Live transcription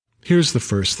Here's the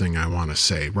first thing I want to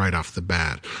say right off the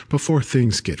bat, before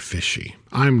things get fishy.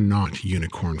 I'm not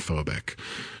unicorn phobic.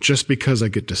 Just because I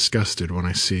get disgusted when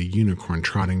I see a unicorn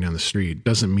trotting down the street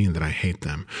doesn't mean that I hate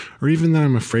them, or even that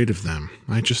I'm afraid of them.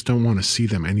 I just don't want to see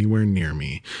them anywhere near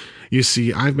me. You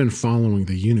see, I've been following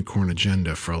the unicorn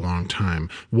agenda for a long time,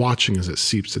 watching as it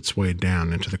seeps its way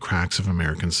down into the cracks of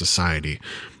American society.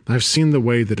 I've seen the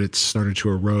way that it's started to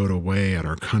erode away at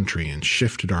our country and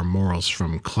shifted our morals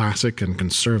from classic and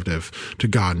conservative to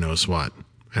God knows what,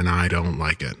 and I don't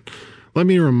like it. Let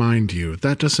me remind you,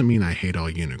 that doesn't mean I hate all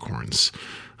unicorns.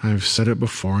 I've said it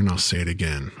before and I'll say it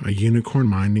again. A unicorn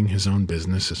minding his own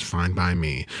business is fine by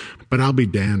me, but I'll be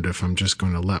damned if I'm just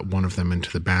going to let one of them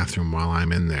into the bathroom while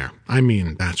I'm in there. I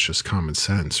mean, that's just common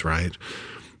sense, right?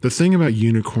 The thing about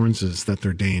unicorns is that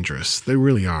they're dangerous. They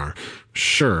really are.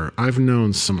 Sure, I've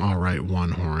known some alright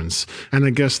one-horns, and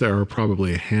I guess there are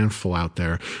probably a handful out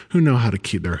there who know how to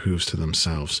keep their hooves to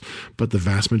themselves, but the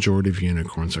vast majority of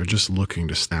unicorns are just looking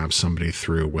to stab somebody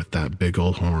through with that big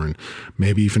old horn,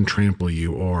 maybe even trample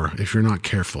you, or, if you're not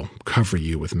careful, cover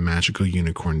you with magical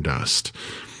unicorn dust.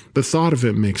 The thought of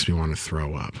it makes me want to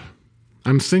throw up.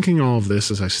 I'm thinking all of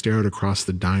this as I stare out across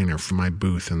the diner from my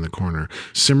booth in the corner,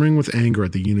 simmering with anger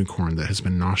at the unicorn that has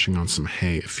been noshing on some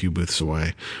hay a few booths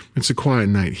away. It's a quiet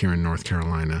night here in North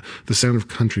Carolina, the sound of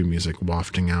country music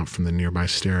wafting out from the nearby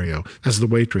stereo as the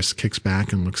waitress kicks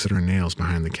back and looks at her nails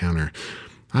behind the counter.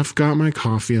 I've got my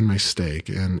coffee and my steak,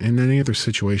 and in any other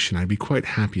situation I'd be quite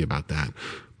happy about that.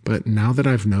 But now that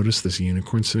I've noticed this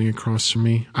unicorn sitting across from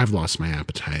me, I've lost my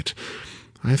appetite.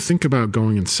 I think about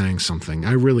going and saying something,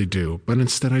 I really do, but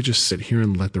instead I just sit here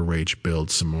and let the rage build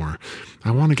some more.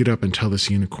 I want to get up and tell this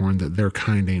unicorn that their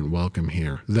kind ain't welcome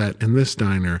here, that in this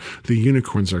diner, the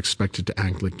unicorns are expected to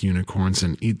act like unicorns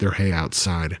and eat their hay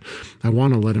outside. I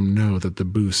want to let him know that the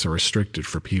booths are restricted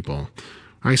for people.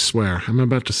 I swear, I'm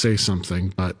about to say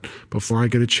something, but before I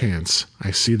get a chance,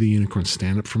 I see the unicorn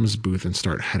stand up from his booth and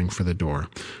start heading for the door.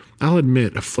 I'll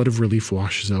admit a flood of relief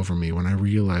washes over me when I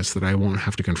realize that I won't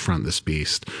have to confront this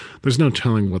beast. There's no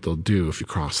telling what they'll do if you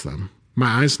cross them.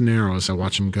 My eyes narrow as I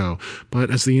watch him go,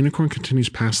 but as the unicorn continues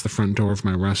past the front door of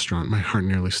my restaurant, my heart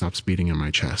nearly stops beating in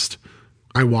my chest.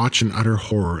 I watch in utter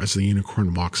horror as the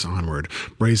unicorn walks onward,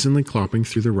 brazenly clopping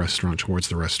through the restaurant towards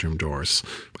the restroom doors.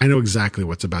 I know exactly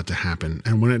what's about to happen,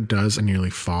 and when it does, I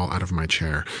nearly fall out of my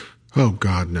chair. Oh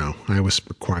God, no, I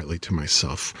whisper quietly to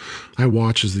myself. I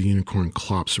watch as the unicorn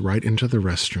clops right into the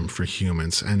restroom for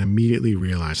humans and immediately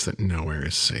realize that nowhere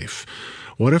is safe.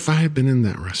 What if I had been in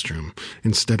that restroom,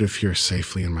 instead of here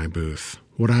safely in my booth?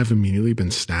 Would I have immediately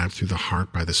been stabbed through the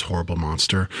heart by this horrible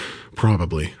monster?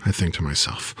 Probably, I think to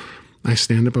myself. I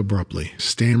stand up abruptly,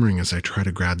 stammering as I try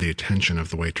to grab the attention of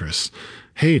the waitress.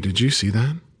 Hey, did you see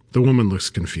that? The woman looks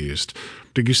confused.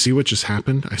 Did you see what just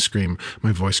happened? I scream,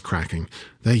 my voice cracking.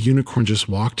 That unicorn just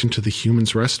walked into the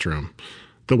human's restroom.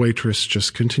 The waitress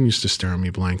just continues to stare at me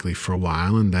blankly for a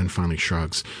while and then finally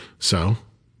shrugs. So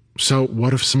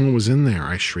what if someone was in there?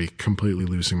 I shriek, completely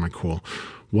losing my cool.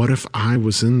 What if I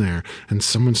was in there and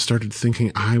someone started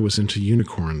thinking I was into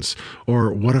unicorns?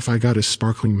 Or what if I got his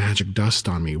sparkling magic dust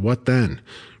on me? What then?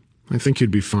 I think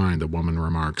you'd be fine, the woman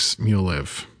remarks. You'll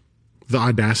live. The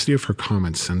audacity of her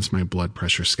comments sends my blood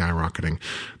pressure skyrocketing.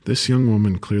 This young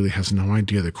woman clearly has no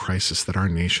idea the crisis that our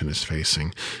nation is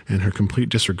facing, and her complete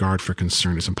disregard for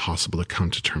concern is impossible to come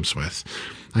to terms with.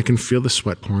 I can feel the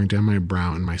sweat pouring down my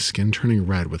brow and my skin turning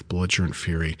red with belligerent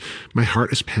fury. My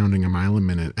heart is pounding a mile a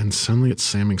minute, and suddenly it's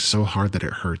slamming so hard that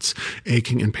it hurts,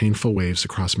 aching in painful waves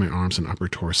across my arms and upper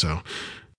torso.